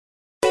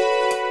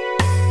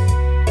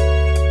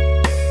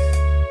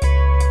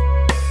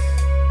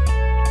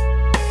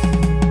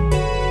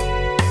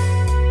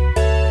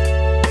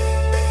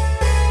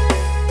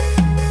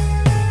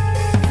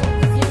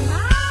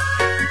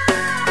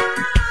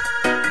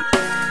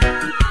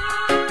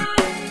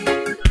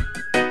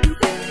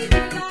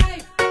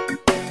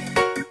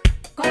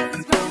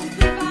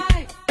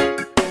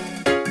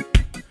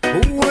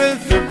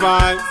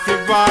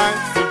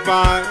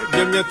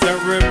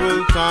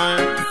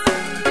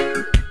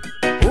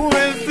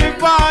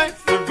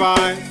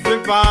survive,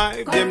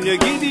 survive. Them your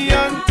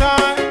Gideon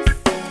times.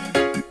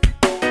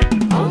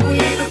 Only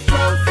the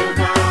strong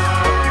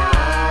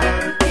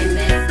survive in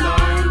this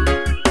time.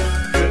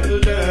 Tell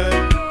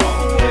them,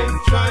 always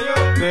try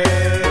your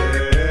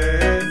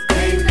best.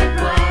 Pay the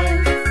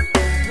price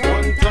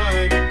One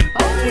time,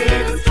 only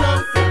the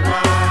strong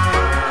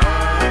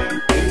survive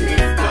in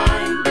this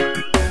time.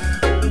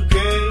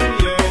 okay,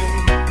 yeah.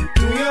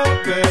 Do your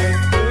best,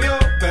 do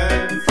your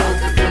best.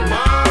 Focus your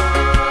mind.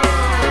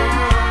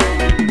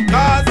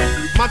 Cause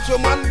macho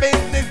man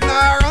business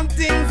now run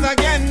things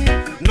again.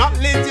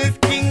 Knowledge is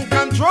king,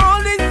 control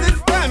the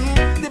system.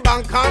 The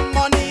bank and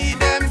money,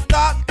 them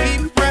start be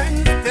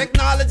friends.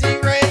 Technology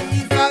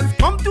race has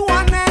come to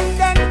an end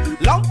and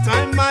long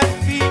time my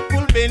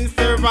people been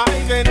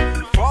surviving.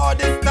 For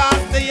the start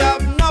they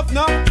have enough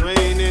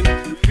training.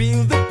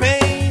 Feel the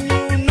pain,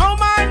 you know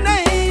my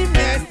name.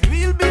 Yes,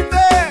 we'll be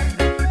there,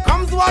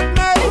 comes what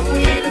may.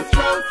 Only the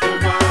strong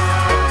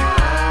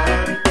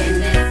survive in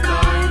this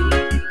time.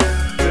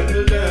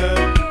 Tell them,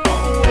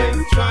 always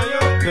try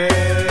your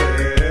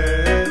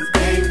best.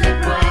 Pay the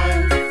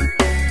price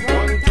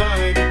One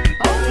time,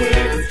 only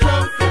the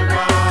strong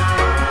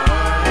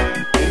survive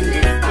in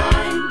this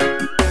time.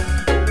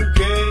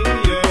 okay,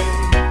 yeah.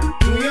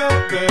 Do your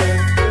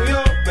best, do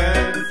your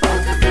best.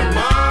 Focus your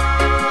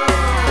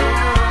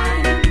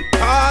mind.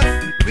 Cause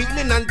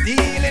wheeling and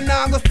dealing,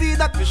 I go see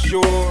that for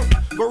sure.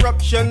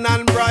 Corruption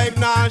and bribe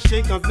now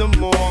shake us no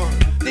more.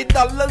 The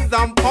dollars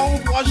and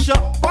pounds wash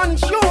up on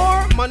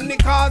shore. Money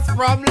cause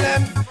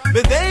problems,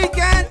 but they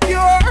can't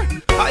cure.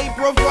 High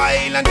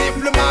profile and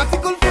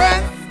diplomatical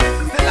friends.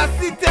 Still I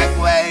see take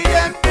away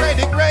them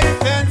credit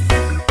ratings.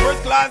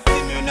 First class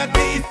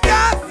immunities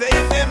can't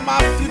save them,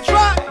 have to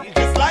try.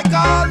 Just like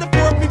all the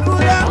poor people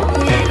that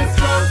Only the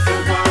strong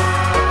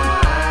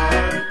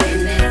survive in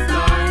this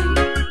time.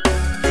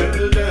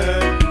 tell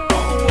them,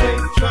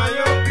 always try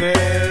your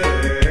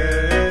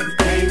best.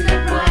 Pay the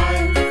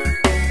price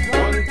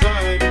One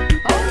time,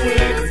 only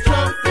the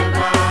strong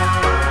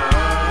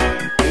survive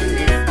in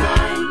this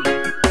time.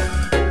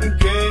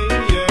 okay,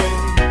 yeah.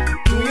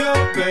 Do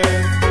your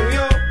best, do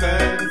your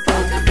best.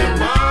 Focus your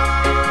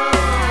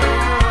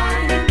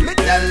mind. Me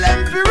tell them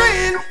for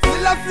real,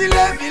 still I see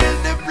level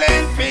the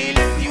playing field.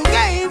 New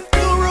games,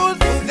 new rules,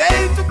 new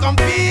days to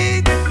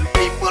compete.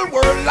 People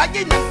were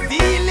lying and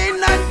stealing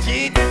and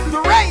cheat.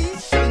 The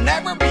race shall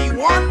never be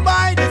won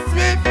by the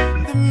swift.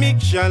 The meek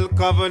shall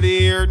cover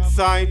the earth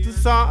side to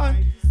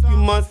side. You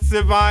must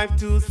survive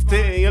to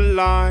stay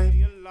alive.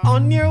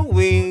 On your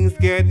wings,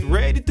 get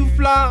ready to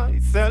fly.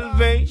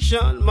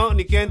 Salvation,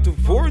 money can't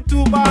afford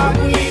to buy.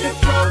 Only the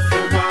strong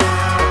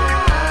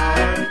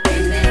survive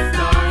in this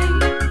time.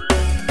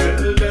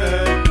 Tell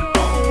them,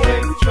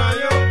 always try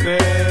your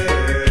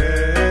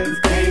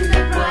best. Pay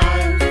the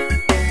price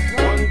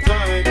One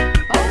time,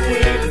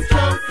 only the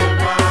strong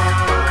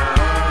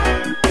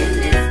survive in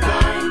this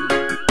time.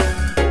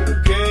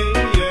 okay,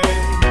 yeah.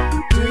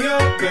 Do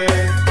your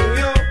best, do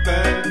your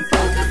best.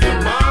 Focus your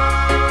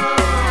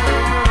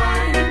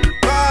mind.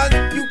 Cause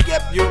you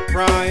kept your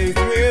prize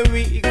where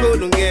we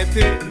couldn't get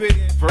it with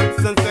first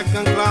and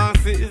second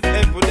classes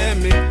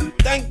epidemic.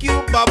 Thank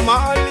you, Bob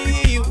Marley,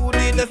 you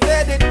did a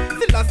said it.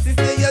 Still I see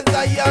say as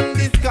I am,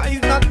 the sky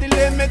is not the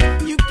limit.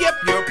 You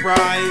kept your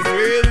prize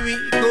where we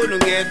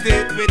couldn't get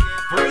it with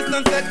first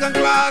and second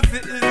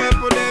classes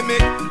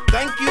epidemic.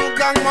 Thank you,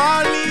 Gang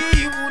Marley,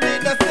 you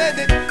did a said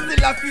it.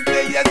 Still I see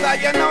say as I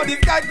am, now the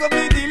sky could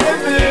be the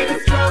Only limit. the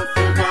strong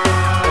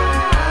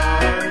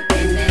survive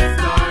in this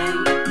time.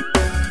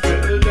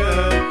 Tell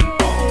them,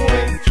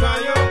 always try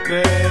your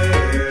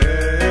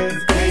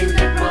best. Pay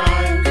the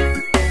price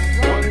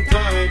One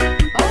time,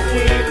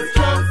 only the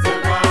strong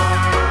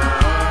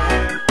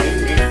survive in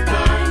this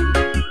time.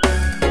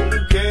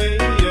 okay,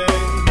 yeah.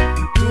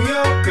 Do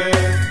your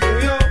best, do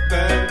your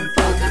best.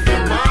 Focus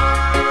your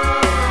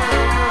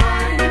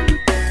mind.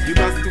 You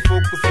got to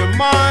focus your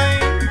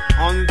mind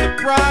on the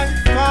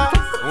prize, cause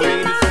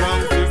only the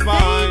strong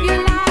survive.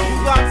 You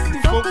got to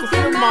focus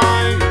your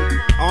mind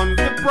on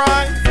the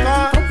prize,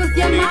 cause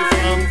only the